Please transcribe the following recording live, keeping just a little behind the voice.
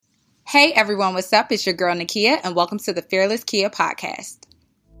Hey everyone, what's up? It's your girl Nakia, and welcome to the Fearless Kia podcast.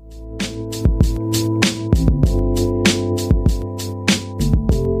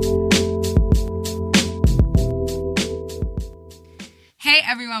 Hey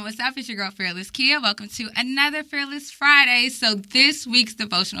everyone, what's up? It's your girl Fearless Kia. Welcome to another Fearless Friday. So this week's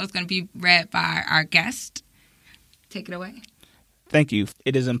devotional is going to be read by our guest. Take it away. Thank you.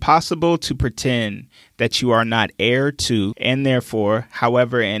 It is impossible to pretend that you are not heir to, and therefore,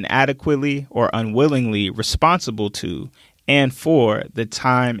 however inadequately or unwillingly responsible to, and for the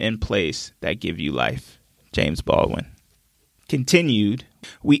time and place that give you life. James Baldwin. Continued,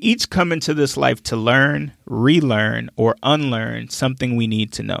 we each come into this life to learn, relearn, or unlearn something we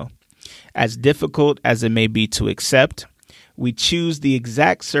need to know. As difficult as it may be to accept, we choose the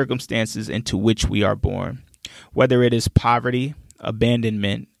exact circumstances into which we are born. Whether it is poverty,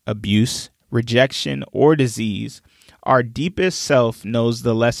 abandonment, abuse, rejection, or disease, our deepest self knows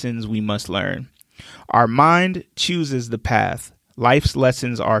the lessons we must learn. Our mind chooses the path. Life's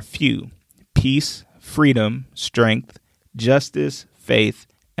lessons are few: peace, freedom, strength, justice, faith,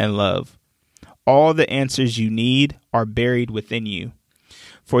 and love. All the answers you need are buried within you.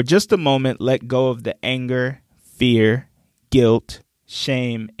 For just a moment, let go of the anger, fear, guilt,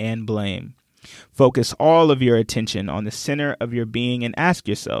 shame, and blame. Focus all of your attention on the center of your being and ask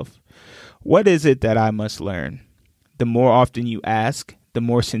yourself, what is it that I must learn? The more often you ask, the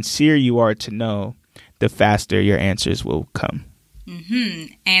more sincere you are to know, the faster your answers will come. And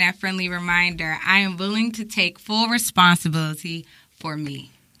a friendly reminder, I am willing to take full responsibility for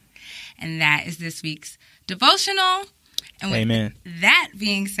me. And that is this week's devotional. And with Amen. That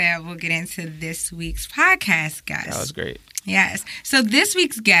being said, we'll get into this week's podcast, guys. That was great. Yes. So this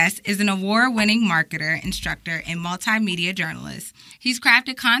week's guest is an award-winning marketer, instructor, and multimedia journalist. He's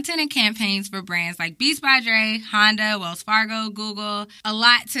crafted content and campaigns for brands like Beats by Dre, Honda, Wells Fargo, Google, a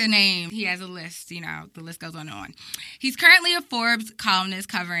lot to name. He has a list, the list goes on and on. He's currently a Forbes columnist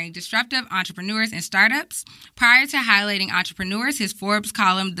covering disruptive entrepreneurs and startups. Prior to highlighting entrepreneurs, his Forbes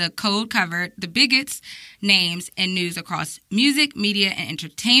column, The Code, covered the biggest names in news across music, media, and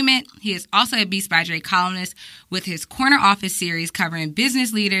entertainment. He is also a Beats by Dre columnist with his Corner Office series covering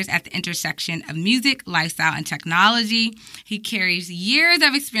business leaders at the intersection of music, lifestyle, and technology. He carries years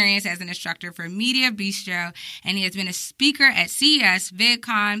of experience as an instructor for Media Bistro, and he has been a speaker at CES,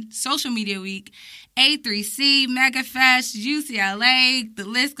 VidCon, Social Media Week, A3C, MegaFest, UCLA. The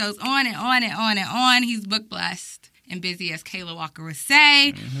list goes on and on and on and on. He's book blessed and busy, as Kayla Walker would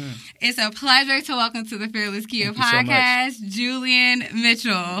say. It's a pleasure to welcome to the Fearless Kia podcast, Julian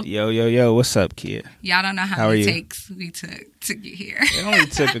Mitchell. Yo. What's up, kid? Y'all don't know how many takes we took to get here. It only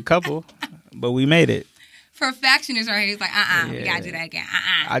took a couple, but we made it. Perfectionist right here. He's like, we gotta do that again.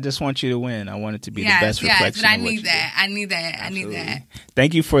 I just want you to win. I want it to be the best reflection. But I need that. I need that.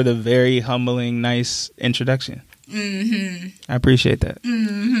 Thank you for the very humbling, nice introduction. I appreciate that.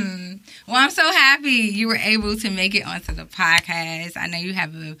 Well, I'm so happy you were able to make it onto the podcast. I know you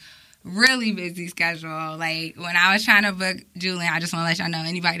have a really busy schedule. Like, when I was trying to book Julian, I just want to let y'all know,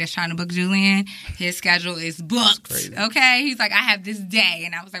 anybody that's trying to book Julian, his schedule is booked. Okay? He's like, I have this day.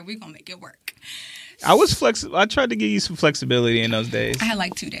 And I was like, we're going to make it work. I was flexible. I tried to give you some flexibility in those days. I had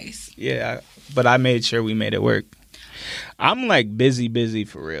like 2 days. Yeah, but I made sure we made it work. I'm like busy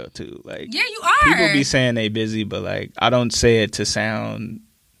for real too. Like, yeah, you are. People be saying they busy, but like I don't say it to sound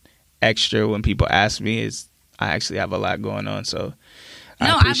extra when people ask me. I actually have a lot going on, so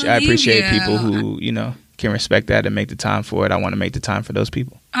I appreciate people who can respect that and make the time for it. I want to make the time for those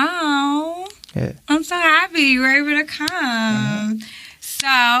people. Oh, yeah. I'm so happy you were able to come. So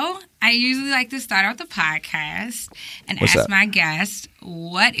I usually like to start out the podcast and ask my guests,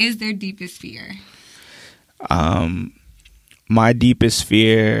 what is their deepest fear? My deepest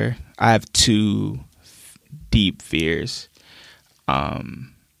fear, I have two deep fears. The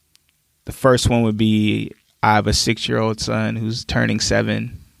first one would be, I have a 6-year-old son who's turning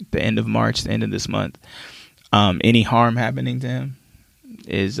 7 at the end of March, the end of this month. Any harm happening to him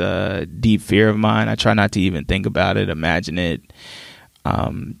is a deep fear of mine. I try not to even think about it, imagine it,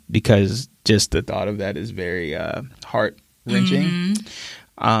 because just the thought of that is very heart-wrenching.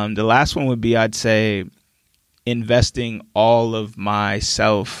 The last one would be, I'd say, investing all of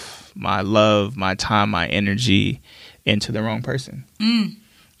myself, my love, my time, my energy into the wrong person.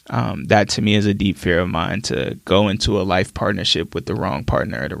 That to me is a deep fear of mine, to go into a life partnership with the wrong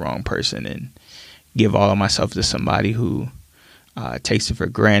partner or the wrong person and give all of myself to somebody who takes it for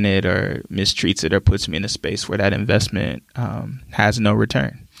granted or mistreats it or puts me in a space where that investment has no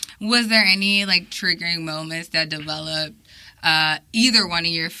return. Was there any triggering moments that developed either one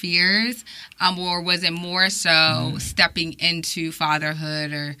of your fears, or was it more so stepping into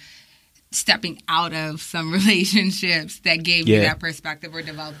fatherhood or stepping out of some relationships that gave you that perspective or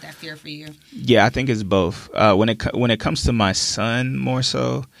developed that fear for you? Yeah, I think it's both. When it comes to my son, more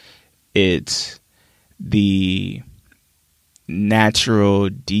so, it's the natural,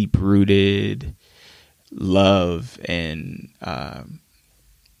 deep-rooted love and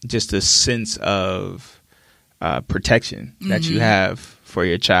just a sense of protection that you have for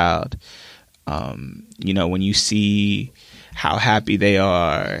your child. When you see how happy they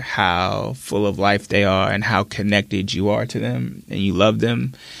are, how full of life they are, and how connected you are to them and you love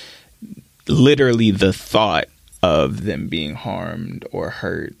them, literally the thought of them being harmed or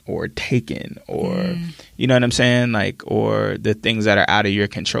hurt or taken or, you know what I'm saying? Like, or the things that are out of your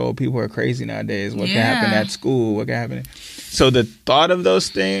control. People are crazy nowadays. What can happen at school? What can happen? So the thought of those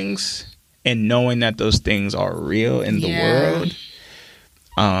things and knowing that those things are real in the world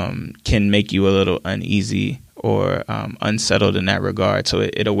can make you a little uneasy or unsettled in that regard. So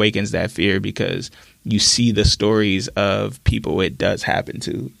it awakens that fear because you see the stories of people it does happen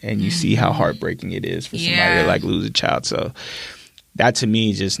to, and you see how heartbreaking it is for somebody to like lose a child. So that to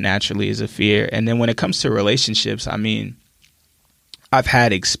me just naturally is a fear. And then when it comes to relationships, I mean, I've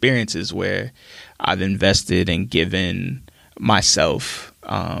had experiences where I've invested and given myself,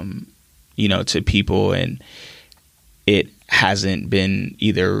 to people, and it hasn't been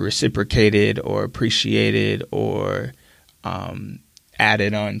either reciprocated or appreciated or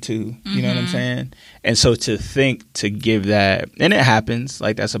added on to, you know what I'm saying? And so to give that, and it happens,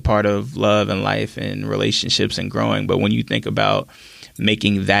 like that's a part of love and life and relationships and growing. But when you think about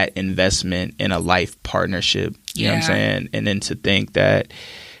making that investment in a life partnership, you know what I'm saying? And then to think that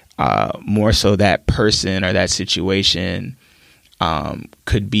more so that person or that situation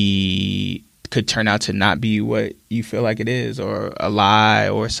could turn out to not be what you feel like it is, or a lie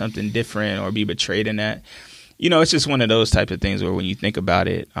or something different, or be betrayed in that. It's just one of those types of things where when you think about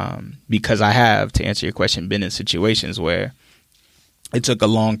it, because I have, to answer your question, been in situations where it took a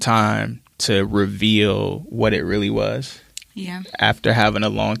long time to reveal what it really was. Yeah. After having a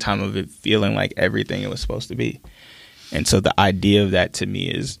long time of it feeling like everything it was supposed to be. And so the idea of that to me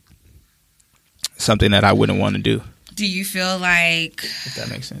is something that I wouldn't want to do. Do you feel like... If that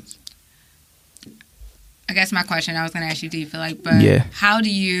makes sense. I guess my question I was going to ask you, do you feel like, but how do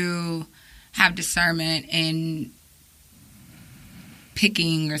you have discernment in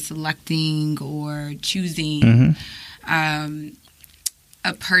picking or selecting or choosing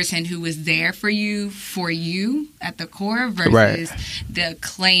a person who was there for you at the core versus the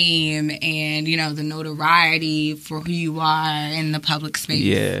claim and, the notoriety for who you are in the public space?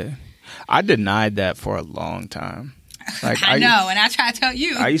 Yeah. I denied that for a long time. Like I know, and I try to tell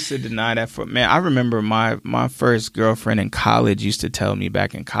you. I used to deny that I remember my first girlfriend in college used to tell me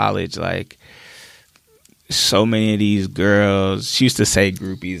back in college, like, so many of these girls, she used to say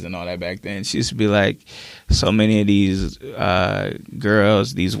groupies and all that back then. She used to be like, so many of these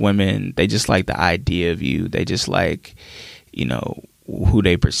girls, these women, they just like the idea of you. They just like, who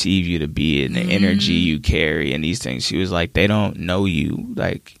they perceive you to be and the energy you carry and these things. She was like, they don't know you.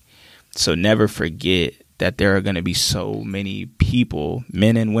 Like, so never forget that there are going to be so many people,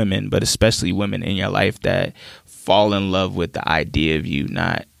 men and women, but especially women in your life that fall in love with the idea of you,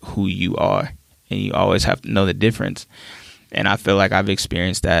 not who you are. And you always have to know the difference. And I feel like I've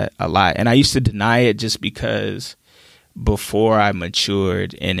experienced that a lot. And I used to deny it just because before I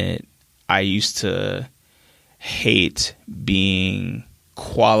matured in it, I used to hate being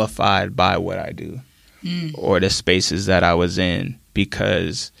qualified by what I do or the spaces that I was in,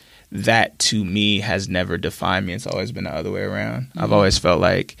 because that to me has never defined me. It's always been the other way around. I've always felt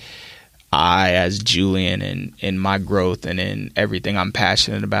like I, as Julian, and in my growth and in everything I'm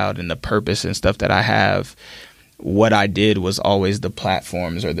passionate about and the purpose and stuff that I have, what I did was always the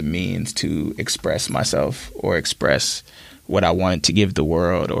platforms or the means to express myself or express what I wanted to give the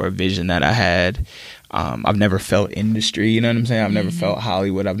world or a vision that I had. I've never felt industry, you know what I'm saying? I've never felt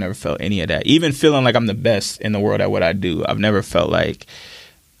Hollywood. I've never felt any of that. Even feeling like I'm the best in the world at what I do, I've never felt like,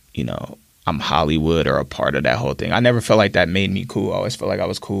 I'm Hollywood or a part of that whole thing. I never felt like that made me cool. I always felt like I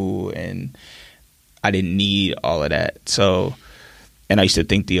was cool and I didn't need all of that. So, and I used to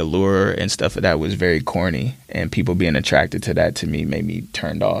think the allure and stuff of that was very corny, and people being attracted to that to me made me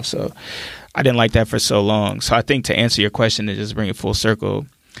turned off. So I didn't like that for so long. So I think to answer your question and just bring it full circle,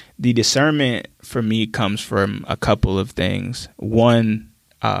 the discernment for me comes from a couple of things. One,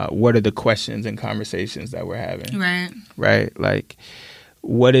 what are the questions and conversations that we're having? Right? Like,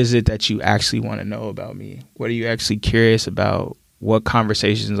 what is it that you actually want to know about me? What are you actually curious about? What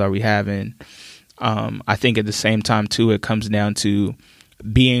conversations are we having? I think at the same time, too, it comes down to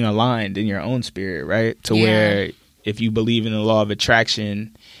being aligned in your own spirit, right? To where if you believe in the law of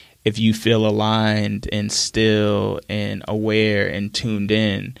attraction, if you feel aligned and still and aware and tuned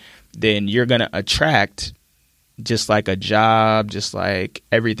in, then you're going to attract, just like a job, just like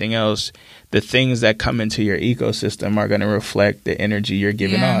everything else, the things that come into your ecosystem are going to reflect the energy you're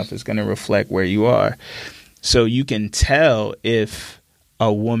giving off. It's going to reflect where you are. So you can tell if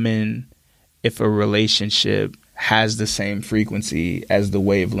a relationship has the same frequency as the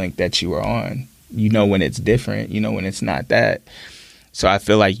wavelength that you are on. You know when it's different. You know when it's not that. So I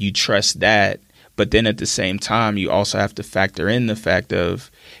feel like you trust that. But then at the same time, you also have to factor in the fact of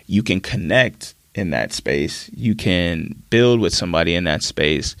you can connect in that space. You can build with somebody in that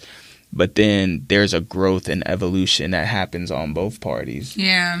space. But then there's a growth and evolution that happens on both parties.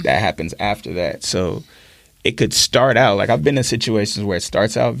 Yeah. That happens after that. So it could start out, like I've been in situations where it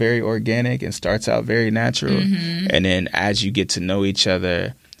starts out very organic and starts out very natural. Mm-hmm. And then as you get to know each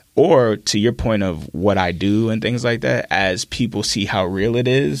other, or to your point of what I do and things like that, as people see how real it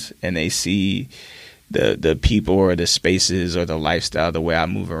is and they see the people or the spaces or the lifestyle, the way I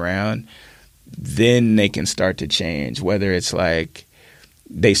move around, then they can start to change. Whether it's like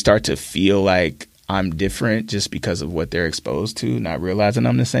they start to feel like I'm different just because of what they're exposed to, not realizing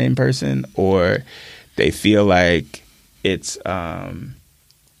I'm the same person, or they feel like it's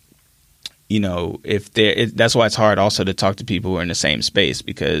that's why it's hard also to talk to people who are in the same space,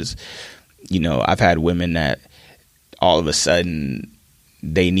 because, I've had women that all of a sudden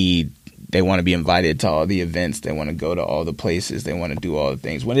they want to be invited to all the events. They want to go to all the places. They want to do all the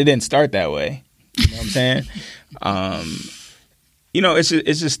things when it didn't start that way. You know what I'm saying?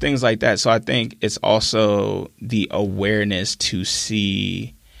 It's just things like that. So I think it's also the awareness to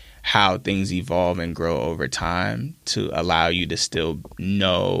see how things evolve and grow over time to allow you to still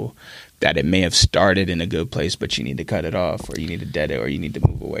know that it may have started in a good place, but you need to cut it off, or you need to dead it, or you need to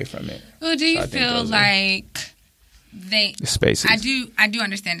move away from it. Well, do you feel like the spaces? I do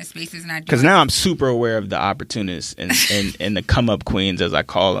understand the spaces, and I do, because now I'm super aware of the opportunists and the come up queens, as I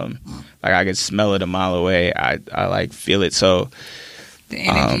call them. Like I can smell it a mile away. I like feel it. So the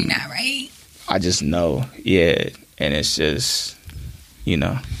energy not right. I just know, and it's just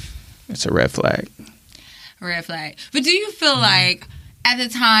it's a red flag. Red flag. But do you feel like at the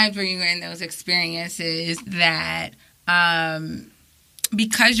times when you were in those experiences that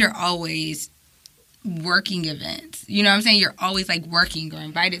because you're always working events, you know what I'm saying? You're always like working or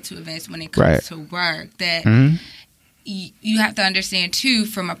invited to events when it comes to work, that you have to understand too,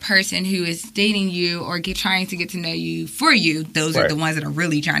 from a person who is dating you or trying to get to know you for you, those are the ones that are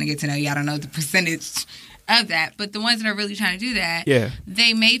really trying to get to know you. I don't know the percentage of that, but the ones that are really trying to do that,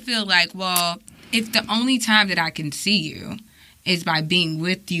 they may feel like, well, if the only time that I can see you is by being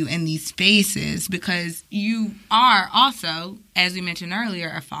with you in these spaces, because you are also, as we mentioned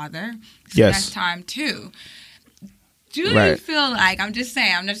earlier, a father. So that's time too. Do you feel like, I'm just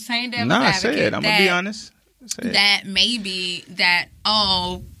saying devil's advocate, say it. I'm going to be honest. That maybe that,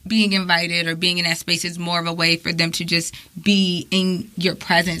 being invited or being in that space is more of a way for them to just be in your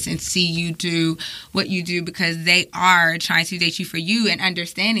presence and see you do what you do, because they are trying to date you for you, and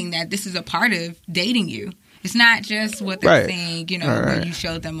understanding that this is a part of dating you. It's not just what they're saying, when you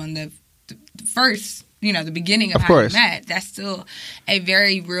showed them on the first, the beginning of how you met. That's still a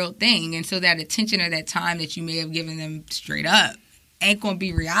very real thing. And so that attention or that time that you may have given them straight up ain't going to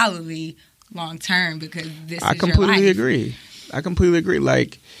be reality long term, because this is your life. I completely agree.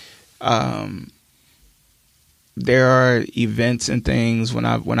 Like, there are events and things when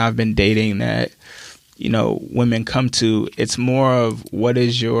I've been dating that, women come to. It's more of, what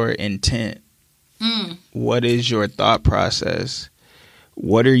is your intent? What is your thought process?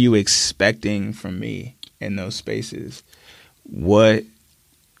 What are you expecting from me in those spaces? What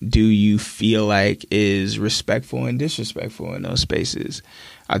do you feel like is respectful and disrespectful in those spaces?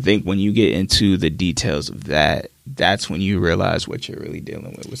 I think when you get into the details of that, that's when you realize what you're really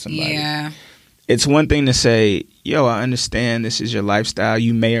dealing with somebody. Yeah. It's one thing to say, yo, I understand this is your lifestyle.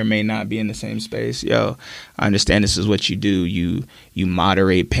 You may or may not be in the same space. Yo, I understand this is what you do. You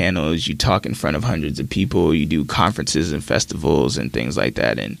moderate panels. You talk in front of hundreds of people. You do conferences and festivals and things like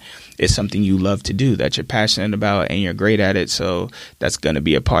that. And it's something you love to do, that you're passionate about, and you're great at it. So that's going to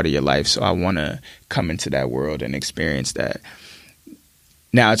be a part of your life. So I want to come into that world and experience that.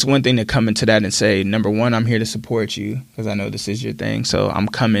 Now, it's one thing to come into that and say, number one, I'm here to support you because I know this is your thing. So I'm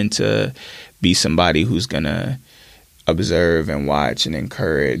coming to be somebody who's going to observe and watch and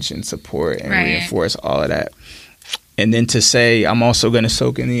encourage and support and reinforce all of that. And then to say, I'm also going to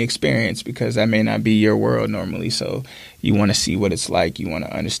soak in the experience, because that may not be your world normally. So you want to see what it's like. You want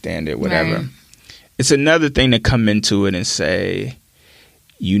to understand it, whatever. Right. It's another thing to come into it and say,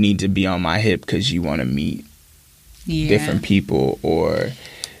 you need to be on my hip because you want to meet different people, or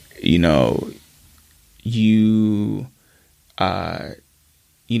you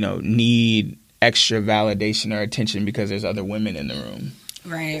need extra validation or attention because there's other women in the room.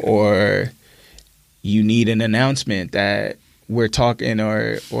 Right. Or you need an announcement that we're talking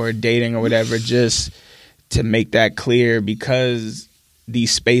or dating or whatever, just to make that clear, because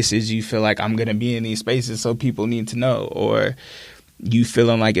these spaces, you feel like I'm going to be in these spaces, so people need to know. Or you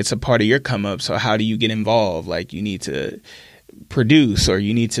feeling like it's a part of your come up, so how do you get involved? Like, you need to produce, or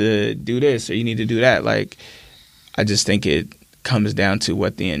you need to do this, or you need to do that. Like, I just think it comes down to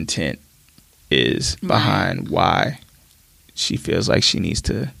what the intent is behind why she feels like she needs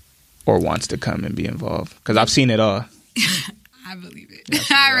to or wants to come and be involved. Because I've seen it all. I believe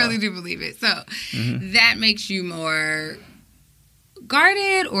it. I really do believe it. So that makes you more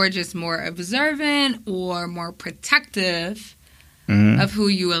guarded, or just more observant, or more protective of who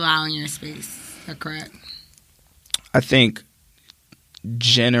you allow in your space. Is that correct? I think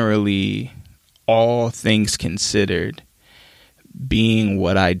generally, all things considered, being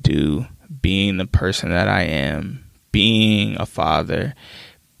what I do, being the person that I am, being a father,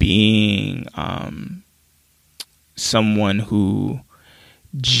 being someone who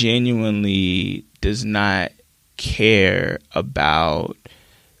genuinely does not care about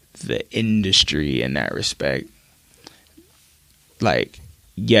the industry in that respect. Like,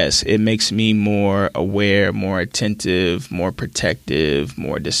 yes, it makes me more aware, more attentive, more protective,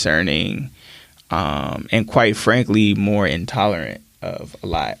 more discerning, and quite frankly, more intolerant of a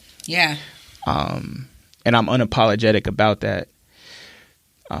lot. Yeah. And I'm unapologetic about that.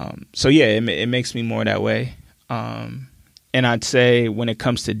 So yeah, it makes me more that way. And I'd say when it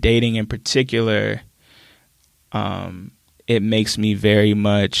comes to dating in particular, it makes me very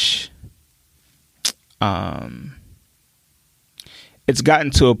much, it's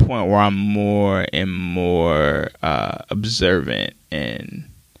gotten to a point where I'm more and more observant and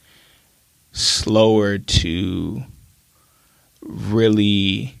slower to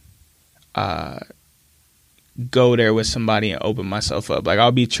really go there with somebody and open myself up. Like,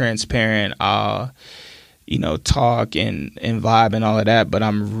 I'll be transparent, I'll talk and vibe and all of that, but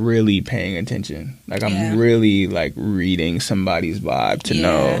I'm really paying attention. Like, I'm really like reading somebody's vibe to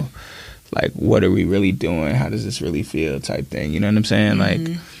know, like, what are we really doing? How does this really feel? Type thing. You know what I'm saying? Like,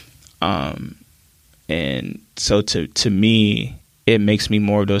 and so to me, it makes me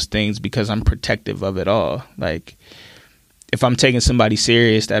more of those things because I'm protective of it all. Like, if I'm taking somebody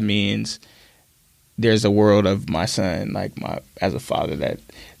serious, that means there's a world of my son, like as a father, that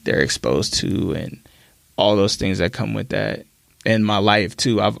they're exposed to, and all those things that come with that. In my life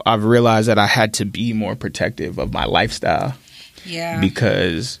too, I've realized that I had to be more protective of my lifestyle. Yeah.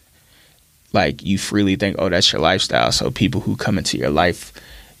 Because, like, you freely think, oh, that's your lifestyle, so people who come into your life,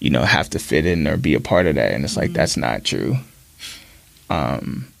 have to fit in or be a part of that. And it's like, that's not true.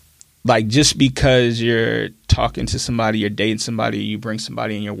 Like, just because you're talking to somebody, you're dating somebody, you bring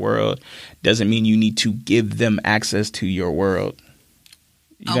somebody in your world, doesn't mean you need to give them access to your world.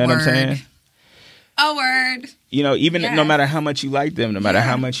 You know what I'm saying? A word. Even no matter how much you like them, no matter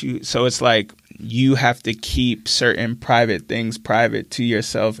how much so it's like, you have to keep certain private things private to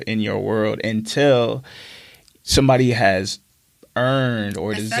yourself in your world until somebody has earned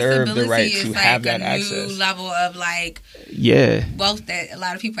or deserved the right to have that access. New level of wealth that a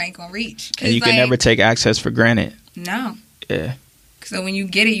lot of people ain't gonna reach. And you can never take access for granted. No. Yeah. So when you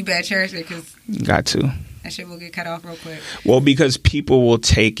get it, you better cherish it, because got to. That shit will get cut off real quick. Well, because people will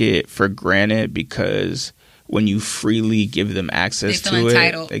take it for granted, because when you freely give them access to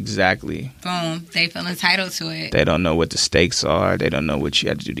entitled. It, exactly. Boom, they feel entitled to it. They don't know what the stakes are. They don't know what you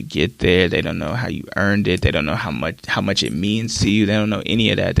had to do to get there. They don't know how you earned it. They don't know how much it means to you. They don't know any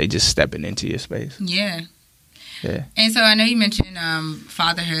of that. They just stepping into your space. Yeah. Yeah. And so I know you mentioned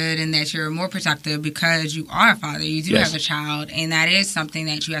fatherhood, and that you're more protective because you are a father. You do have a child, and that is something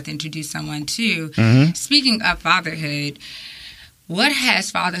that you have to introduce someone to. Mm-hmm. Speaking of fatherhood, what has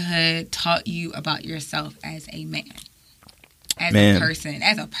fatherhood taught you about yourself as a man? As a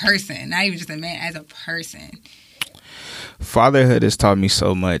person, not even just a man, as a person. Fatherhood has taught me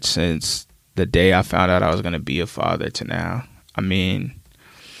so much since the day I found out I was going to be a father to now. I mean,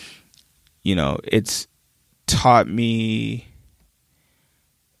 it's taught me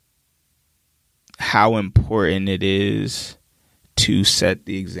how important it is to set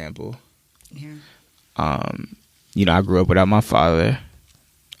the example. Yeah. I grew up without my father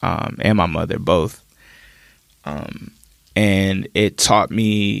and my mother, both. And it taught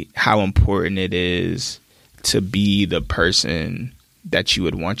me how important it is to be the person that you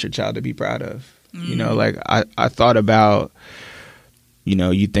would want your child to be proud of. I thought about,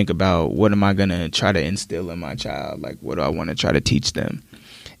 you think about, what am I going to try to instill in my child? Like, what do I want to try to teach them?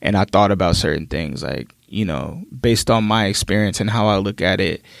 And I thought about certain things, like, you know, based on my experience and how I look at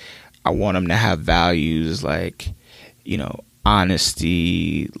it, I want them to have values like, you know,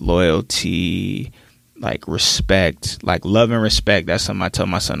 honesty, loyalty, like respect, like love and respect. That's something I tell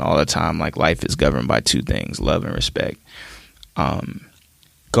my son all the time. Like, life is governed by two things, love and respect.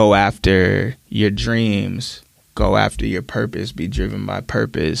 Go after your dreams, go after your purpose, be driven by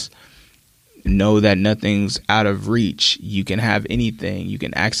purpose. Know that nothing's out of reach. You can have anything. You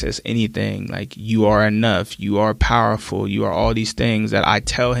can access anything. Like, you are enough. You are powerful. You are all these things that I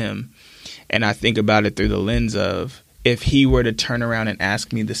tell him. And I think about it through the lens of, if he were to turn around and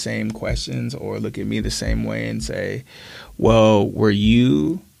ask me the same questions or look at me the same way and say, well, were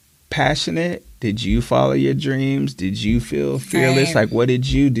you passionate? Did you follow your dreams? Did you feel fearless? Like, what did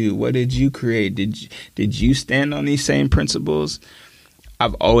you do? What did you create? Did you stand on these same principles?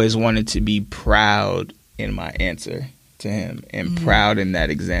 I've always wanted to be proud in my answer to him and proud in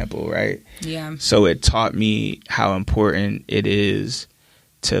that example, right? Yeah. So it taught me how important it is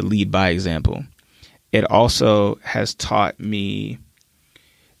to lead by example. It also has taught me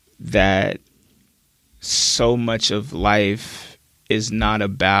that so much of life is not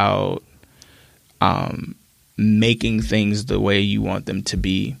about making things the way you want them to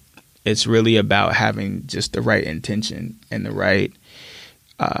be. It's really about having just the right intention and the right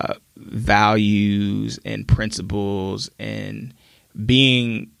values and principles, and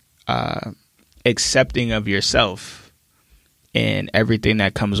being accepting of yourself and everything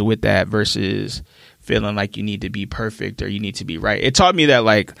that comes with that, versus feeling like you need to be perfect or you need to be right. It taught me that,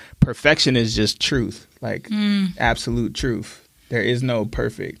 like, perfection is just truth, like absolute truth. There is no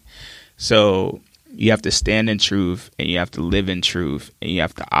perfect. So you have to stand in truth, and you have to live in truth, and you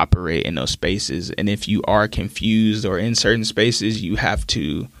have to operate in those spaces. And if you are confused or in certain spaces, you have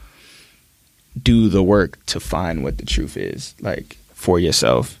to do the work to find what the truth is, like, for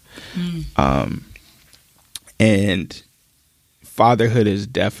yourself. And fatherhood has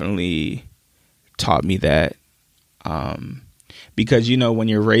definitely taught me that, because, you know, when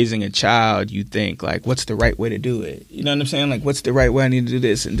you're raising a child, you think, like, what's the right way to do it? You know what I'm saying? Like, what's the right way? I need to do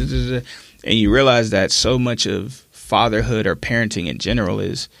this. And you realize that so much of fatherhood or parenting in general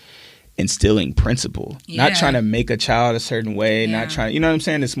is instilling principle, not trying to make a child a certain way, not trying, you know what I'm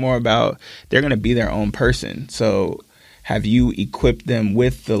saying? It's more about, they're going to be their own person. So have you equipped them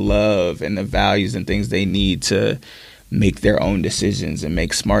with the love and the values and things they need to make their own decisions and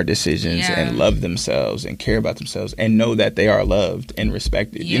make smart decisions and love themselves and care about themselves and know that they are loved and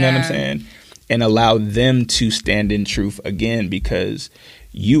respected. You know what I'm saying? And allow them to stand in truth again, because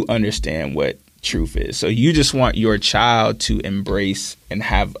you understand what truth is. So you just want your child to embrace and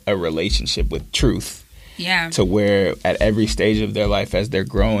have a relationship with truth. Yeah. To where at every stage of their life as they're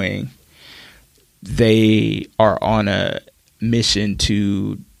growing, they are on a mission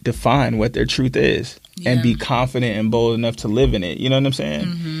to define what their truth is and be confident and bold enough to live in it. You know what I'm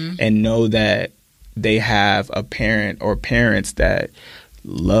saying? And know that they have a parent or parents that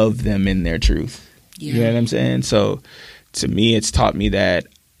love them in their truth. You know what I'm saying? So to me, it's taught me that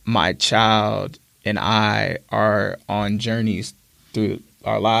my child and I are on journeys through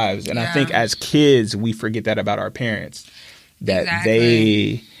our lives. And I think as kids, we forget that about our parents, that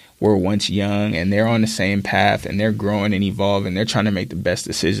they were once young and they're on the same path and they're growing and evolving. They're trying to make the best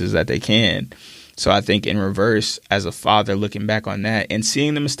decisions that they can. So I think in reverse, as a father, looking back on that and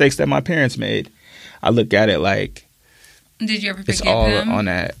seeing the mistakes that my parents made, I look at it like, did you ever forgive it's all them? on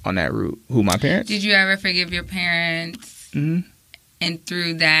that route. Who, my parents? Did you ever forgive your parents? And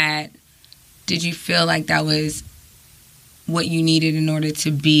through that, did you feel like that was what you needed in order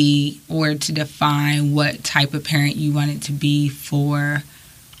to be, or to define what type of parent you wanted to be for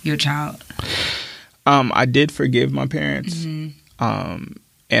your child? I did forgive my parents.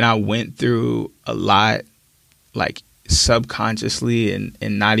 And I went through a lot, like, subconsciously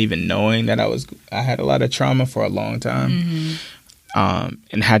and not even knowing that I had a lot of trauma for a long time.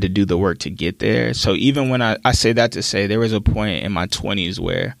 And had to do the work to get there. So even when I say that to say, there was a point in my 20s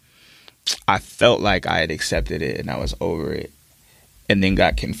where I felt like I had accepted it and I was over it, and then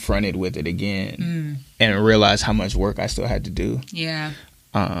got confronted with it again and realized how much work I still had to do.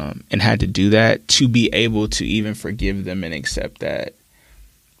 And had to do that to be able to even forgive them and accept that,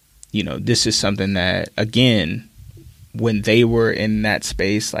 you know, this is something that, again, when they were in that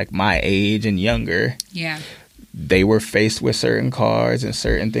space, like my age and younger, they were faced with certain cards and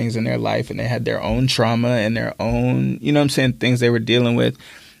certain things in their life, and they had their own trauma and their own, you know what I'm saying, things they were dealing with,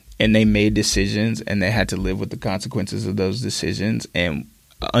 and they made decisions and they had to live with the consequences of those decisions. And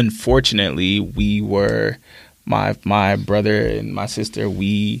unfortunately, my brother and my sister,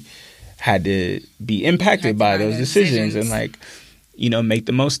 we had to be impacted by those decisions. And like, make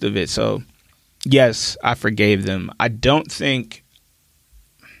the most of it. So, yes, I forgave them. I don't think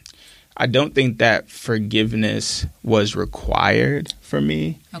that forgiveness was required for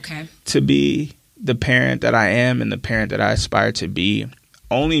me to be the parent that I am and the parent that I aspire to be,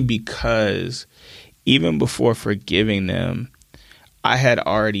 only because even before forgiving them, I had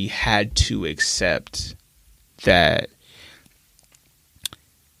already had to accept that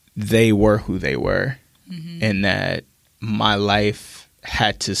they were who they were, and that my life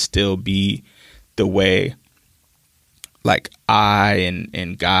had to still be the way, like I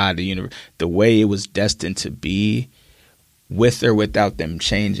and God, the universe, the way it was destined to be, with or without them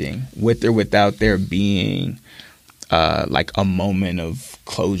changing, with or without there being like a moment of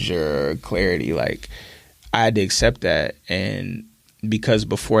closure or clarity. Like, I had to accept that. And because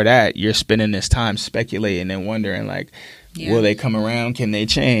before that, you're spending this time speculating and wondering, like, will they come around? Can they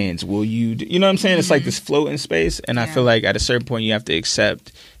change? Will you you know what I'm saying? It's like this floating space. And I feel like at a certain point you have to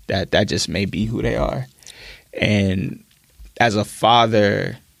accept that that just may be who they are. And as a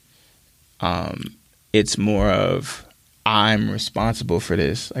father, it's more of, I'm responsible for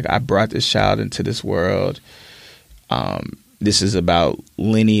this. Like, I brought this child into this world. This is about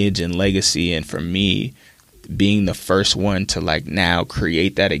lineage and legacy. And for me, being the first one to like now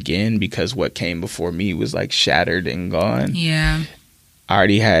create that again, because what came before me was like shattered and gone. Yeah. I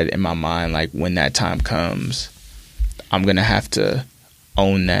already had in my mind, like, when that time comes, I'm going to have to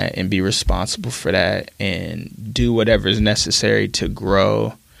own that and be responsible for that and do whatever is necessary to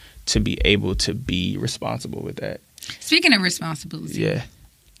grow, to be able to be responsible with that. Speaking of responsibility. Yeah.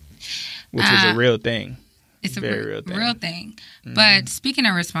 Which is a real thing. It's a very real thing. Mm-hmm. But speaking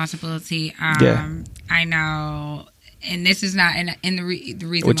of responsibility, I know, and this is not in the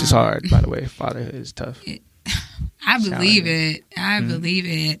reason which is hard, by the way. Fatherhood is tough. I believe it. I believe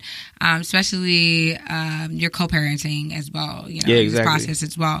it. Especially your co-parenting as well. This process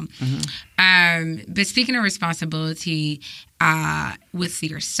as well. Mm-hmm. But speaking of responsibility with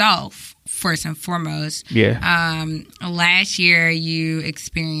yourself, first and foremost. Yeah. Last year you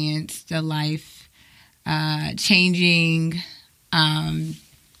experienced a life changing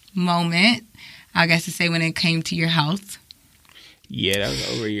moment, I guess to say, when it came to your health. Yeah, that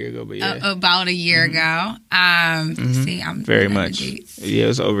was over a year ago, but yeah. About a year ago. See, I'm very much. Yeah, it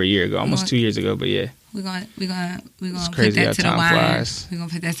was over a year ago, almost 2 years ago, but yeah. We're gonna put that to the wine. Flies. We're gonna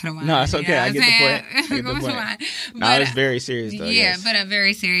put that to the wine. No, it's okay. I get the point. No, it's very serious though. Yeah, but a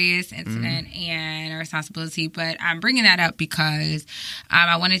very serious incident and a responsibility. But I'm bringing that up because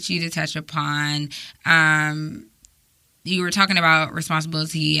I wanted you to touch upon. You were talking about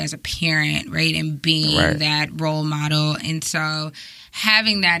responsibility as a parent, right, and being that role model, and so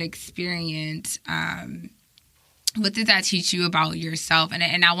having that experience. What did that teach you about yourself?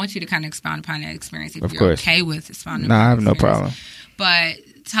 And I want you to kind of expound upon that experience if you're okay with expounding. No, I have no problem. But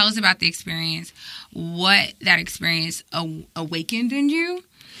tell us about the experience, what that experience awakened in you.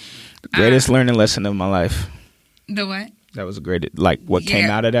 The greatest learning lesson of my life. The what? That was a great, like, what came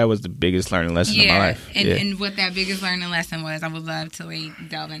out of that was the biggest learning lesson of my life. And what that biggest learning lesson was, I would love to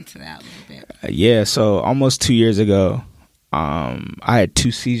delve into that a little bit. So almost 2 years ago, I had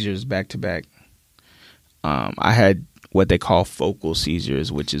 2 seizures back to back. I had what they call focal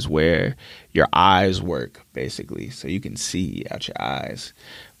seizures, which is where your eyes work, basically. So you can see out your eyes,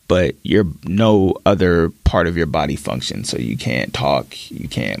 but no other part of your body functions. So you can't talk, you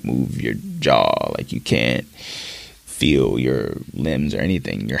can't move your jaw, like you can't feel your limbs or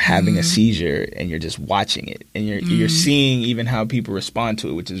anything. You're having a seizure and you're just watching it. And you're seeing even how people respond to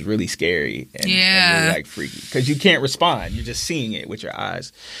it, which is really scary and really like freaky. Because you can't respond. You're just seeing it with your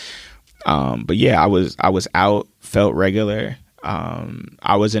eyes. But yeah, I was out, felt regular.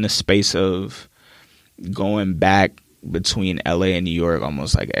 I was in a space of going back between LA and New York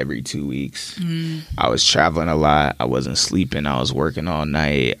almost like every 2 weeks. I was traveling a lot. I wasn't sleeping. I was working all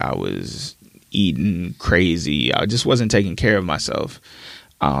night. I was eating crazy. I just wasn't taking care of myself,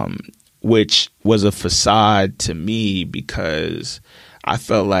 which was a facade to me because I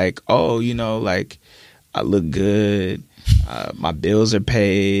felt like, like I look good. My bills are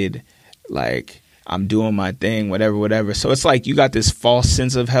paid. Like, I'm doing my thing, whatever. So it's like you got this false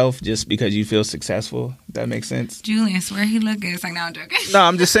sense of health just because you feel successful. If that makes sense. Julian, swear he look good. It's like, no, I'm joking. No,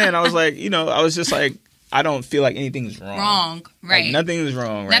 I'm just saying. I was like, I was just like, I don't feel like anything's wrong. Right. Like, nothing is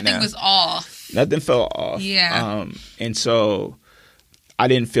wrong right now. Nothing was off. Nothing felt off. Yeah. And so I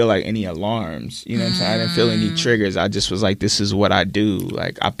didn't feel like any alarms. You know what I'm saying? I didn't feel any triggers. I just was like, this is what I do.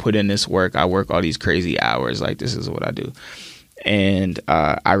 Like, I put in this work. I work all these crazy hours. Like, this is what I do. And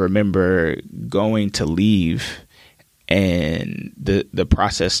I remember going to leave And the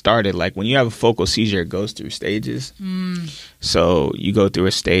process started, like, when you have a focal seizure, it goes through stages. So you go through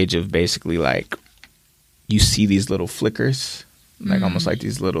a stage of basically, like, you see these little flickers, like almost like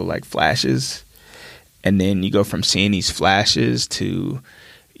these little, like, flashes. And then you go from seeing these flashes to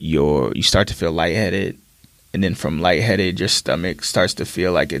you start to feel lightheaded. And then from lightheaded, your stomach starts to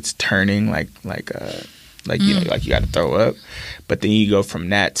feel like it's turning, like you know, like you got to throw up. But then you go from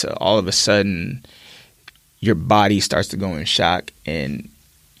that to all of a sudden, your body starts to go in shock, and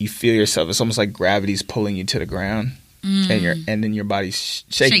you feel yourself. It's almost like gravity's pulling you to the ground, and then your body's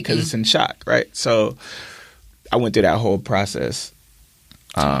shaking because it's in shock, right? So I went through that whole process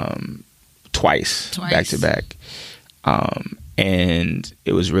twice, back to back. And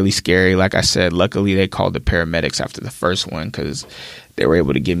it was really scary. Like I said, luckily they called the paramedics after the first one because they were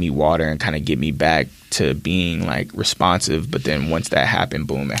able to give me water and kind of get me back to being, like, responsive. But then once that happened,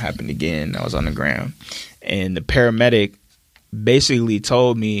 boom, it happened again. I was on the ground. And the paramedic basically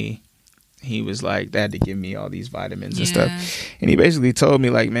told me, he was like, they had to give me all these vitamins and stuff. And he basically told me,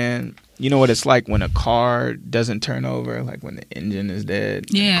 like, man, you know what it's like when a car doesn't turn over, like when the engine is dead.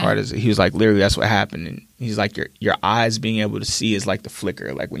 The car he was like, literally, that's what happened. And he's like, your eyes being able to see is like the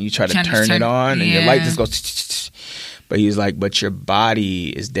flicker, like when you try to turn it on and your light just goes. But he's like, but your body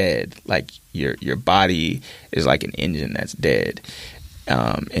is dead. Like your body is like an engine that's dead.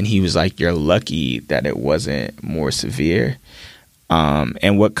 And he was like, you're lucky that it wasn't more severe.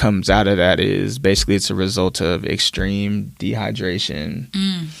 And what comes out of that is basically it's a result of extreme dehydration,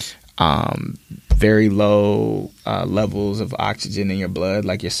 very low levels of oxygen in your blood,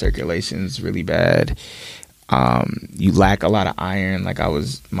 like your circulation's really bad. You lack a lot of iron. Like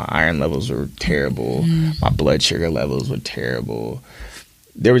my iron levels were terrible. My blood sugar levels were terrible.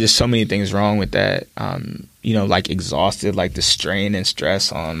 There were just so many things wrong with that. You know, like exhausted, like the strain and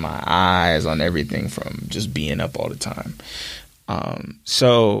stress on my eyes, on everything from just being up all the time.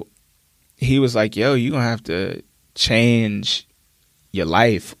 So he was like, yo, you're going to have to change your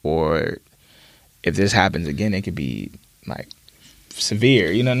life, or if this happens again, it could be like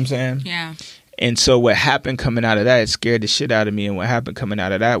severe. You know what I'm saying? Yeah. And so what happened coming out of that, it scared the shit out of me. And what happened coming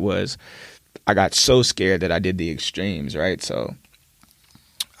out of that was I got so scared that I did the extremes, right? So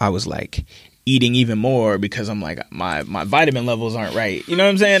I was like eating even more because I'm like, my vitamin levels aren't right. You know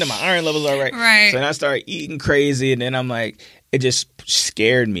what I'm saying? And my iron levels aren't right. Right. So then I started eating crazy, and then I'm like, it just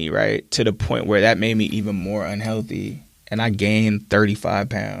scared me, right? To the point where that made me even more unhealthy. And I gained 35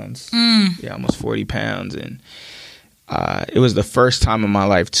 pounds. Yeah, almost 40 pounds. And it was the first time in my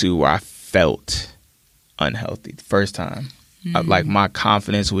life, too, where I felt unhealthy. The first time. Like, my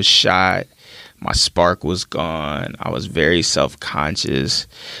confidence was shot. My spark was gone. I was very self-conscious.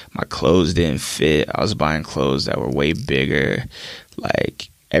 My clothes didn't fit. I was buying clothes that were way bigger. Like,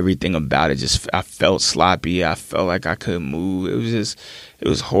 everything about it I felt sloppy. I felt like I couldn't move. It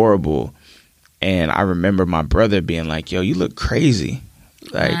was horrible. And I remember my brother being like, yo, you look crazy.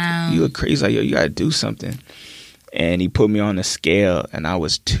 Like, you look crazy. Like, yo, you got to do something. And he put me on the scale, and I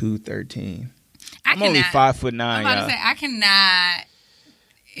was 213. I'm only 5'9". I'm about to say, I cannot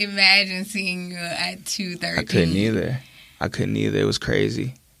imagine seeing you at 213. I couldn't either. It was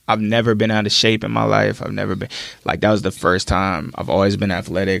crazy. I've never been out of shape in my life. I've never been, like, that was the first time. I've always been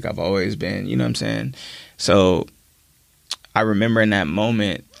athletic. I've always been, you know what I'm saying? So I remember in that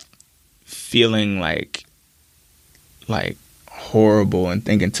moment feeling like horrible and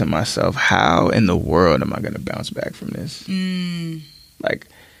thinking to myself, how in the world am I going to bounce back from this? Like,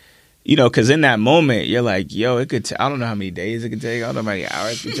 you know, because in that moment, you're like, yo, I don't know how many days it could take. I don't know how many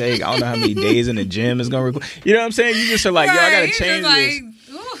hours it could take. I don't know how many days in the gym it's going to require. You know what I'm saying? You just are like, yo, I got to change this.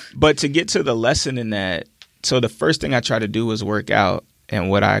 But to get to the lesson in that, so the first thing I tried to do was work out. And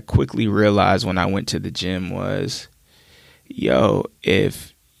what I quickly realized when I went to the gym was, yo,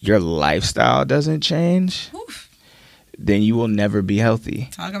 if your lifestyle doesn't change, then you will never be healthy.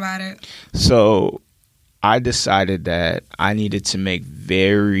 Talk about it. So I decided that I needed to make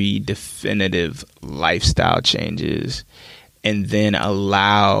very definitive lifestyle changes and then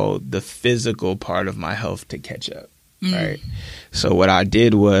allow the physical part of my health to catch up. Right. So what I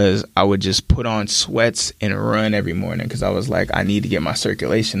did was I would just put on sweats and run every morning because I was like, I need to get my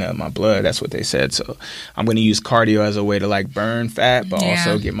circulation up, my blood. That's what they said. So I'm going to use cardio as a way to like burn fat, but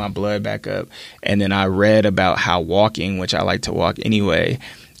also get my blood back up. And then I read about how walking, which I like to walk anyway,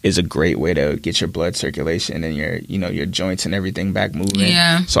 is a great way to get your blood circulation and your joints and everything back moving.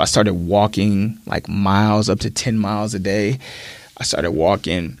 Yeah. So I started walking like miles, up to 10 miles a day. I started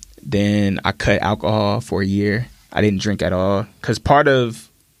walking. Then I cut alcohol for a year. I didn't drink at all because part of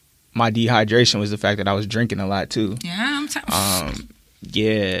my dehydration was the fact that I was drinking a lot too. Yeah,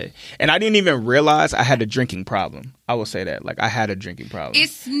 Yeah. And I didn't even realize I had a drinking problem. I will say that. Like, I had a drinking problem.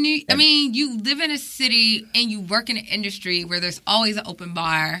 It's new. I mean, you live in a city and you work in an industry where there's always an open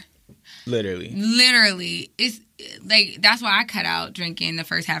bar. Literally. It's like, that's why I cut out drinking the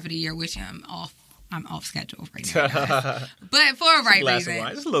first half of the year, which I'm off schedule right now, guys. But for a right reason.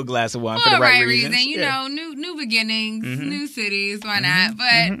 Just a little glass of wine for the right reason. You know, new beginnings, new cities, why not?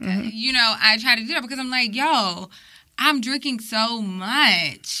 But, you know, I try to do that because I'm like, yo, I'm drinking so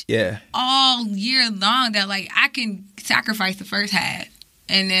much all year long that, like, I can sacrifice the first half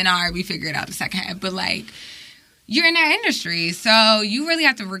and then we figure it out the second half. But, like, you're in that industry, so you really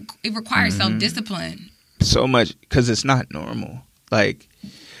have to, it requires self-discipline. So much, because it's not normal. Like,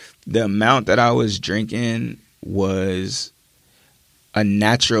 the amount that I was drinking was a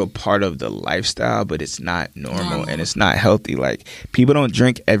natural part of the lifestyle, but it's not normal and it's not healthy. Like, people don't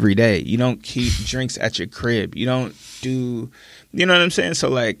drink every day. You don't keep drinks at your crib. You don't do, you know what I'm saying? So,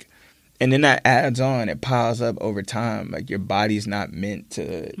 like, and then that adds on. It piles up over time. Like, your body's not meant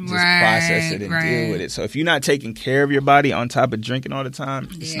to just process it and deal with it. So if you're not taking care of your body on top of drinking all the time,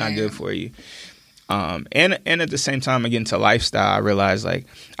 it's not good for you. And at the same time, again, to lifestyle, I realized, like,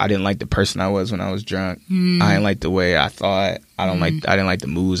 I didn't like the person I was when I was drunk. I didn't like the way I thought. I didn't like the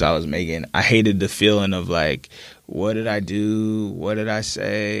moves I was making. I hated the feeling of, like, what did I do? What did I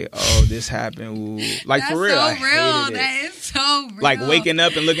say? Oh, this happened. Ooh. Like, that's for real, so I real. hated it. That is so real. Like, waking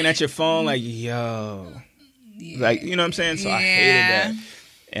up and looking at your phone, like, yo. Like, you know what I'm saying? So I hated that.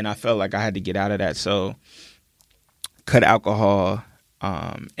 And I felt like I had to get out of that. So, cut alcohol.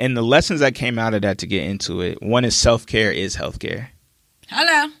 And the lessons that came out of that, to get into it, one is self-care is healthcare.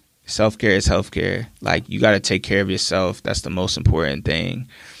 Hello. Self-care is healthcare. Like, you got to take care of yourself. That's the most important thing.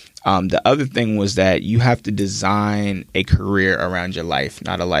 The other thing was that you have to design a career around your life,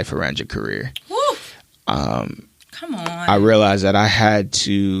 not a life around your career. Woo. Come on. I realized that I had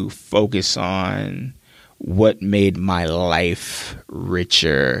to focus on what made my life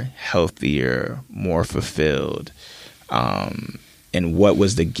richer, healthier, more fulfilled. And what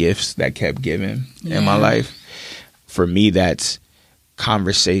was the gifts that kept giving in my life. For me, that's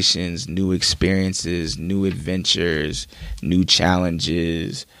conversations, new experiences, new adventures, new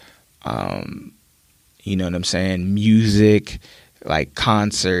challenges. You know what I'm saying? Music, like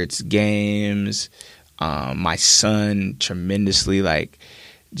concerts, games. My son, tremendously, like,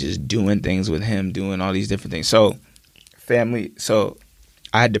 just doing things with him, doing all these different things. So, family. So,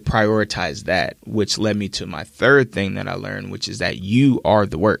 I had to prioritize that, which led me to my third thing that I learned, which is that you are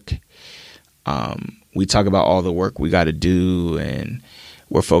the work. We talk about all the work we got to do, and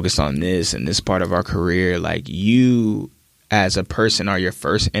we're focused on this and this part of our career. Like, you as a person are your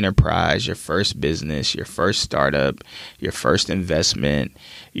first enterprise, your first business, your first startup, your first investment,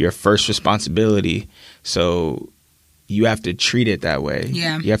 your first responsibility. So you have to treat it that way.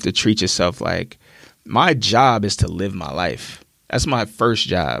 Yeah. You have to treat yourself like, my job is to live my life. That's my first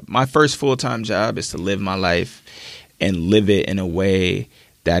job. My first full-time job is to live my life and live it in a way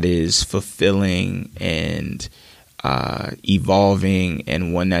that is fulfilling and evolving,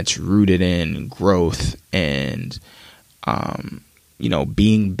 and one that's rooted in growth and, you know,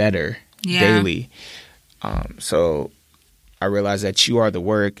 being better daily. So I realized that you are the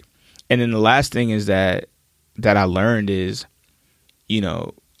work. And then the last thing is that I learned is, you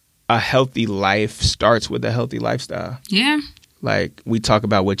know, a healthy life starts with a healthy lifestyle. Yeah. Like, we talk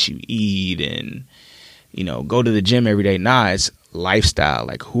about what you eat and, you know, go to the gym every day. Nah, it's lifestyle.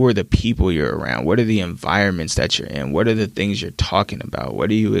 Like, who are the people you're around? What are the environments that you're in? What are the things you're talking about? What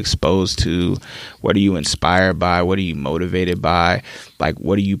are you exposed to? What are you inspired by? What are you motivated by? Like,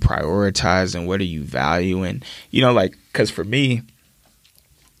 what do you prioritize and what are you valuing? You know, like, because for me,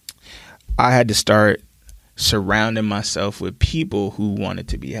 I had to start surrounding myself with people who wanted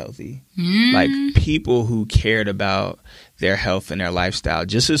to be healthy. Like, people who cared about their health and their lifestyle.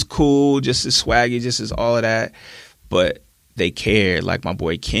 Just as cool, just as swaggy, just as all of that. But they cared, like my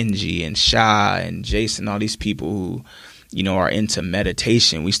boy Kenji and Sha and Jason, all these people who, you know, are into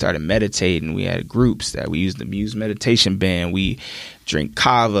meditation. We started meditating. We had groups that we used the Muse Meditation Band. We drink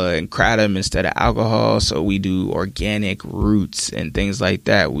kava and kratom instead of alcohol. So we do organic roots and things like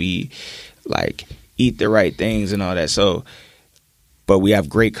that. We, like, eat the right things and all that. So, but we have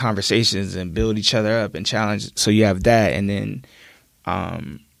great conversations and build each other up and challenge. So you have that. And then,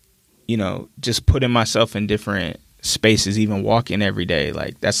 you know, just putting myself in different spaces, even walking every day,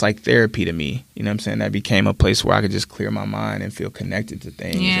 like, that's like therapy to me. You know what I'm saying? That became a place where I could just clear my mind and feel connected to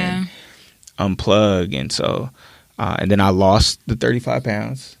things and unplug. And so, and then I lost the 35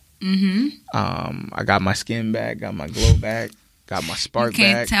 pounds. I got my skin back, got my glow back, Got my spark You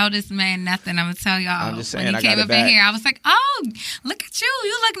can't back. tell this man nothing. I'm going to tell y'all. I'm just saying, when he came up in here, I was like, oh, look at you.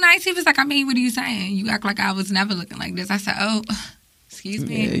 You look nice. He was like, I mean, what are you saying? You act like I was never looking like this. I said, oh, excuse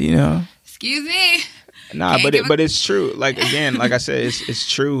me. Yeah, you know. Excuse me. Nah, but it's true. Like, again, like I said, it's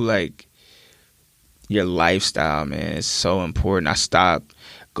true. Like, your lifestyle, man, is so important. I stopped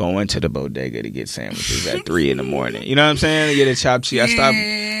going to the bodega to get sandwiches at 3 a.m. You know what I'm saying? To get a chopped cheese.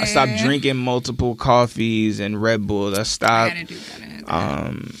 I stopped drinking multiple coffees and Red Bulls. I stopped. I gotta do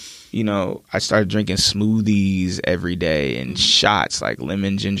better. You know, I started drinking smoothies every day and shots, like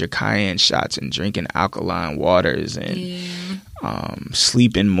lemon ginger cayenne shots, and drinking alkaline waters, and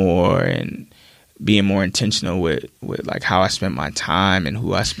sleeping more and being more intentional with like how I spent my time and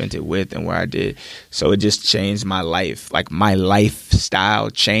who I spent it with and where I did. So it just changed my life. Like, my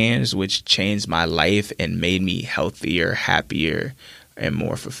lifestyle changed, which changed my life and made me healthier, happier, and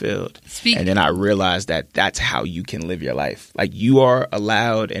more fulfilled. And then I realized that that's how you can live your life. Like, you are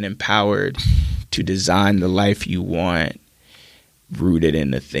allowed and empowered to design the life you want, rooted in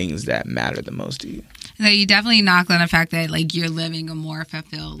the things that matter the most to you. So you definitely knocked on the fact that, like, you're living a more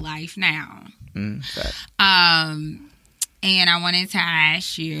fulfilled life now. And I wanted to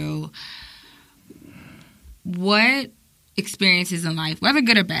ask you, what experiences in life, whether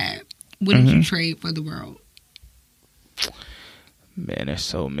good or bad, wouldn't you trade for the world? Man, there's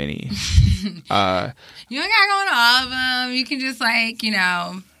so many. You don't gotta go into all of them. You can just, like, you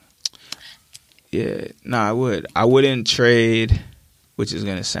know. Yeah, no, I would. I wouldn't trade, which is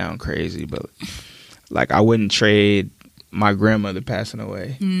gonna sound crazy, but like, I wouldn't trade my grandmother passing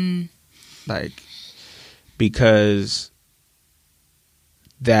away. Like, because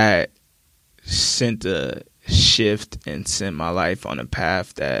that sent a shift and sent my life on a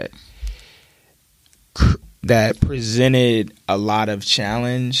path that presented a lot of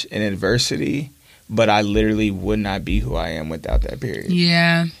challenge and adversity, but I literally would not be who I am without that period.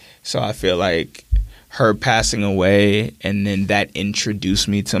 Yeah. So I feel like her passing away, and then that introduced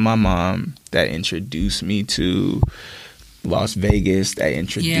me to my mom, that introduced me to Las Vegas, that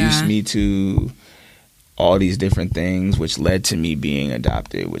introduced me to all these different things, which led to me being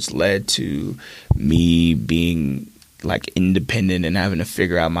adopted, which led to me being, like, independent and having to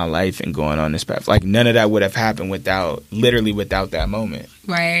figure out my life and going on this path. Like, none of that would have happened without that moment.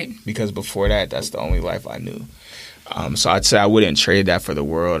 Right. Because before that, that's the only life I knew. So I'd say I wouldn't trade that for the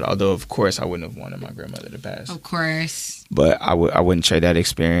world, although, of course, I wouldn't have wanted my grandmother to pass. Of course. But I wouldn't trade that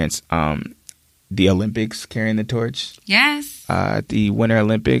experience. The Olympics, carrying the torch. Yes. The Winter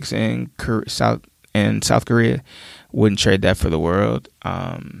Olympics in South Korea, wouldn't trade that for the world.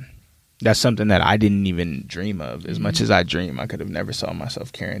 That's something that I didn't even dream of. As much as I dream, I could have never saw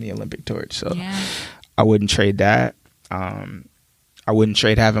myself carrying the Olympic torch. So I wouldn't trade that. I wouldn't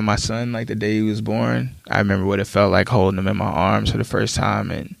trade having my son, like, the day he was born. I remember what it felt like holding him in my arms for the first time,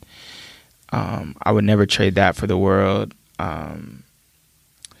 and I would never trade that for the world.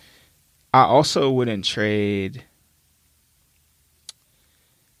 I also wouldn't trade.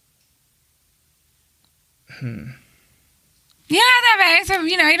 Yeah, that so,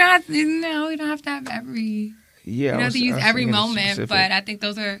 you know, you don't have to have every. Yeah, you don't have to use every moment, but I think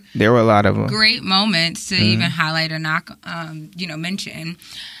those are there were a lot of them. Great moments to even highlight or not, mention.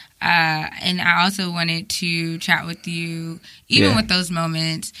 And I also wanted to chat with you, even with those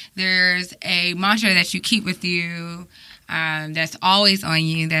moments. There's a mantra that you keep with you. That's always on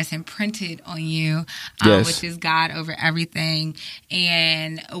you, that's imprinted on you, which is God over everything.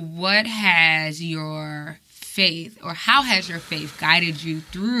 And what has your faith, or how has your faith guided you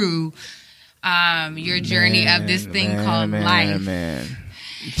through your journey of this thing called life?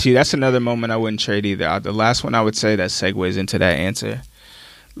 See, that's another moment I wouldn't trade either. The last one I would say that segues into that answer.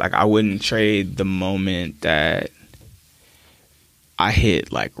 Like, I wouldn't trade the moment that I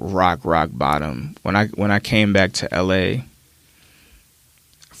hit, like, rock bottom. When I came back to LA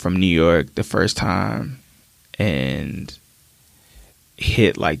from New York the first time and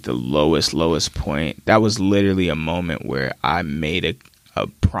hit, like, the lowest point, that was literally a moment where I made a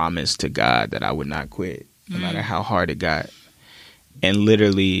promise to God that I would not quit, no matter how hard it got. And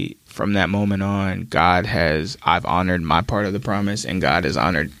literally from that moment on, I've honored my part of the promise, and God has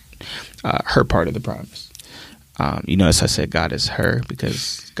honored her part of the promise. As I said, God is her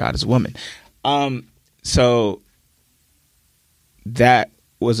because God is a woman. So that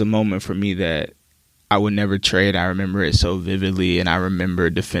was a moment for me that I would never trade. I remember it so vividly, and I remember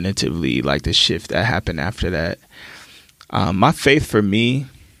definitively, like, the shift that happened after that. My faith for me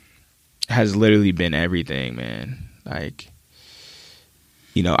has literally been everything, man. Like,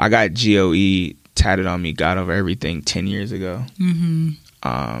 I got GOE tatted on me, God over everything, 10 years ago.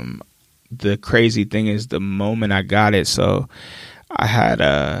 the crazy thing is the moment I got it. So I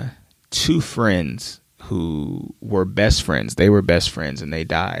had 2 friends who were best friends. They were best friends, and they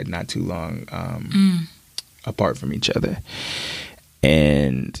died not too long apart from each other.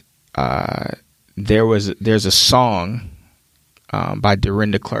 And there's a song by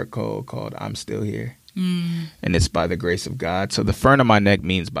Dorinda Clark Cole called "I'm Still Here," and it's by the grace of God. So the fern on my neck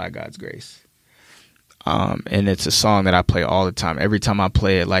means by God's grace. And it's a song that I play all the time. Every time I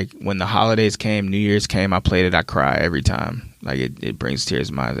play it, like when the holidays came, New Year's came, I played it, I cry every time. Like it brings tears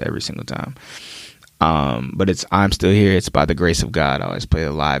to my eyes every single time. But it's "I'm Still Here." It's by the grace of God. I always play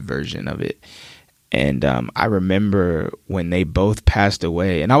a live version of it. And I remember when they both passed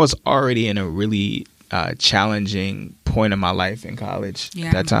away, and I was already in a really challenging point in my life in college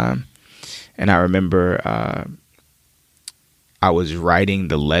at that time. And I remember I was writing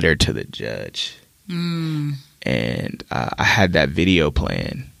the letter to the judge. And I had that video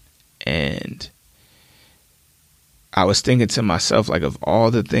playing, and I was thinking to myself, like, of all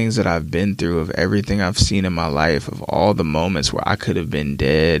the things that I've been through, of everything I've seen in my life, of all the moments where I could have been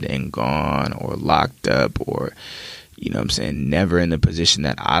dead and gone or locked up or, you know what I'm saying, never in the position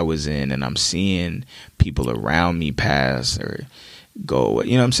that I was in, and I'm seeing people around me pass or go away.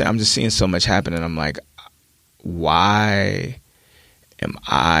 You know what I'm saying? I'm just seeing so much happen, and I'm like, why am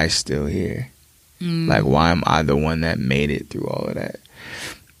I still here? Like, why am I the one that made it through all of that?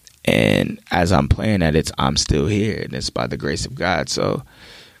 And as I'm playing that, I'm still here, and it's by the grace of God. So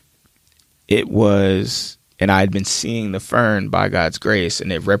it was, and I had been seeing the fern by God's grace,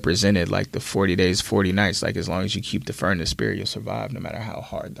 and it represented like the 40 days, 40 nights. Like, as long as you keep the fern in the spirit, you'll survive no matter how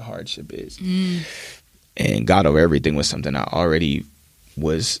hard the hardship is. And God over everything was something I already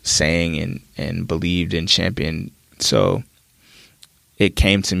was saying and believed and championed. So it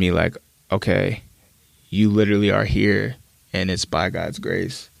came to me like, okay, you literally are here, and it's by God's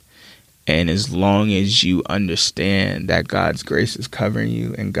grace. And as long as you understand that God's grace is covering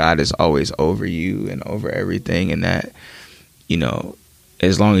you, and God is always over you and over everything, and that, you know,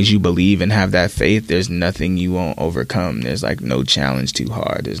 as long as you believe and have that faith, there's nothing you won't overcome. There's like no challenge too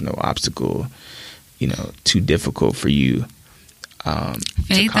hard. There's no obstacle, you know, too difficult for you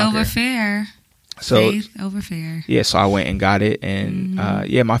faith over fear. So, faith over fear. Yeah, so I went and got it, and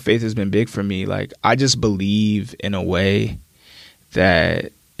my faith has been big for me. Like, I just believe in a way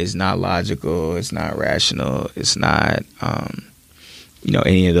that is not logical, it's not rational, it's not,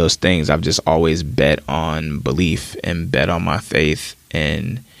 any of those things. I've just always bet on belief and bet on my faith,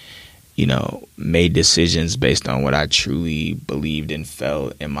 and, made decisions based on what I truly believed and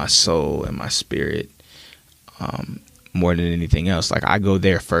felt in my soul and my spirit, more than anything else. Like, I go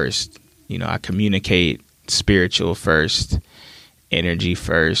there first. I communicate spiritual first, energy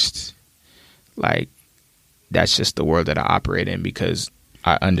first. Like, that's just the world that I operate in, because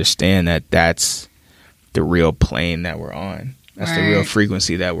I understand that that's the real plane that we're on. That's the real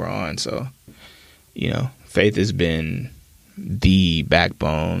frequency that we're on. So, faith has been the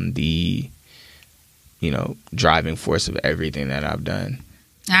backbone, the, driving force of everything that I've done.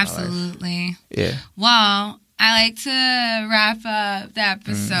 Absolutely. Yeah. Well, I like to wrap up the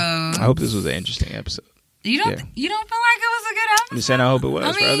episode. I hope this was an interesting episode. You don't feel like it was a good episode? I'm saying I hope it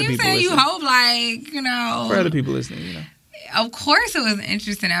was. For other people listening. You hope, for other people listening, Of course it was an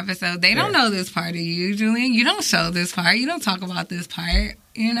interesting episode. They don't know this part of you, Julian. You don't show this part. You don't talk about this part,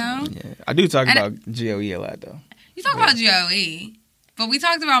 Yeah. I do talk about GOE a lot, though. You talk about GOE, but we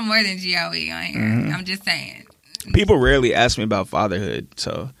talked about more than GOE on here. I'm just saying. People rarely ask me about fatherhood,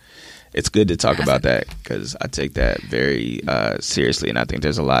 so it's good to talk about that, because I take that very seriously, and I think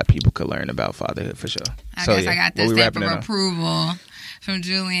there's a lot people could learn about fatherhood for sure. I guess I got this stamp of approval from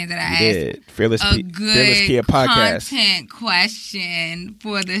Julian that I asked Fearless Kid podcast content question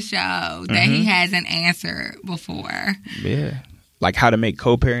for the show that he hasn't answered before. Yeah, like how to make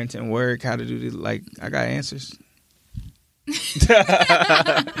co-parenting work, how to do I got answers.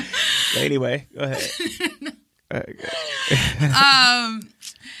 Anyway, go ahead.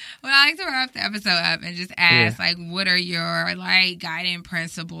 Well, I like to wrap the episode up and just ask, what are your, guiding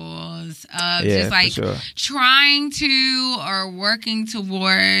principles of trying to or working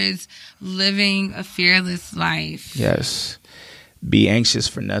towards living a fearless life? Yes. Be anxious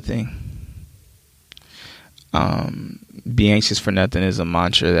for nothing. Be anxious for nothing is a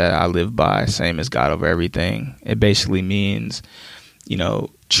mantra that I live by, same as God over everything. It basically means,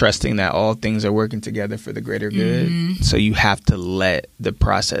 trusting that all things are working together for the greater good. So you have to let the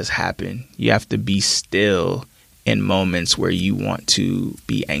process happen. You have to be still in moments where you want to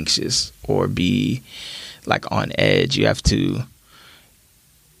be anxious or be on edge. You have to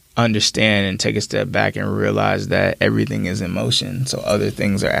understand and take a step back and realize that everything is in motion. So other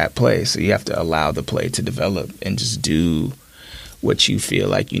things are at play. So you have to allow the play to develop and just do what you feel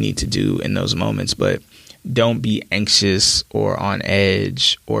like you need to do in those moments. But don't be anxious or on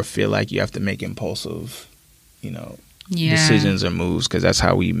edge or feel like you have to make impulsive, decisions or moves, because that's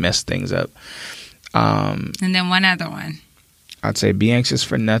how we mess things up. And then one other one. I'd say be anxious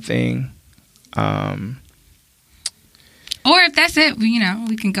for nothing. Or if that's it, we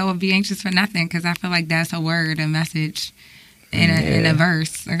can go with be anxious for nothing, because I feel like that's a word, a message in a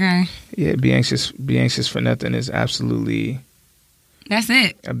verse. Okay. Yeah, be anxious for nothing is absolutely. That's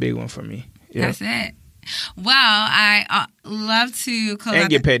it. A big one for me. Yeah. That's it. Well, I love to close and out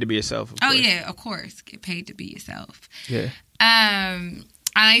get paid to be yourself. Of course. Yeah, of course, get paid to be yourself. Yeah.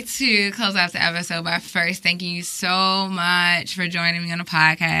 I like to close out the episode by first thanking you so much for joining me on the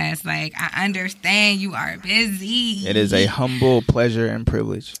podcast. Like, I understand you are busy. It is a humble pleasure and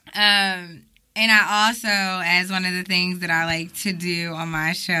privilege. And I also, as one of the things that I like to do on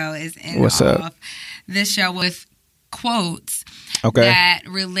my show, is end off the show with quotes that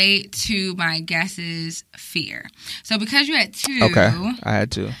relate to my guest's fear. So because you had two, I had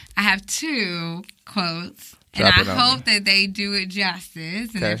two. I have two quotes. And I hope that they do it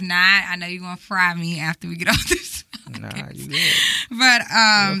justice. And if not, I know you're going to fry me after we get off this podcast. Nah, you good.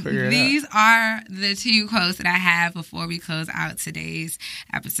 But these are the two quotes that I have before we close out today's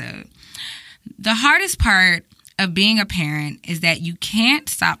episode. The hardest part of being a parent is that you can't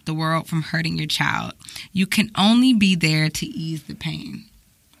stop the world from hurting your child. You can only be there to ease the pain.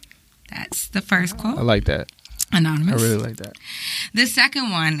 That's the first quote. I like that. Anonymous. I really like that. The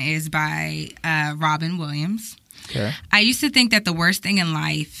second one is by Robin Williams. Okay. I used to think that the worst thing in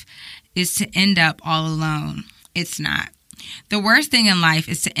life is to end up all alone. It's not. The worst thing in life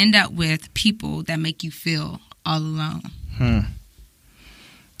is to end up with people that make you feel all alone.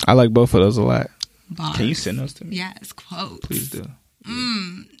 I like both of those a lot. Bars. Can you send those to me? Yes, quotes. Please do.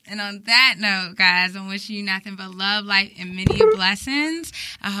 And on that note, guys, I'm wishing you nothing but love, life, and many blessings.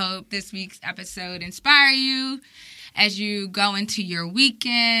 I hope this week's episode inspire you as you go into your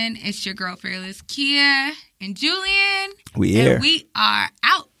weekend. It's your girl, Fearless Kia and Julian. We are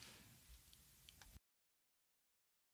out.